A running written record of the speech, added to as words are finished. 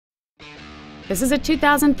This is a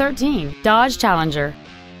 2013 Dodge Challenger.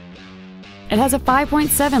 It has a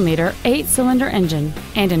 5.7-liter 8-cylinder engine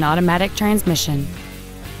and an automatic transmission.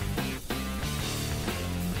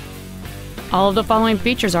 All of the following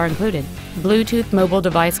features are included: Bluetooth mobile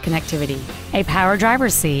device connectivity, a power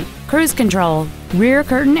driver's seat, cruise control, rear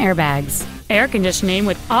curtain airbags, air conditioning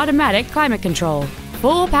with automatic climate control,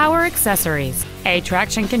 full power accessories, a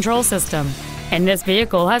traction control system, and this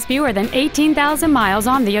vehicle has fewer than 18,000 miles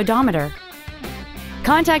on the odometer.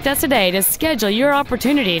 Contact us today to schedule your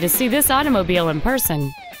opportunity to see this automobile in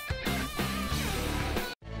person.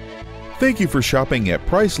 Thank you for shopping at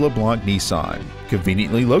Price LeBlanc Nissan,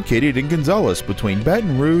 conveniently located in Gonzales between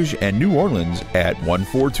Baton Rouge and New Orleans at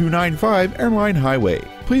 14295 Airline Highway.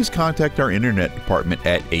 Please contact our internet department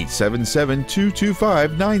at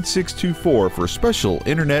 877-225-9624 for special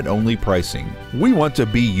internet-only pricing. We want to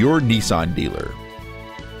be your Nissan dealer.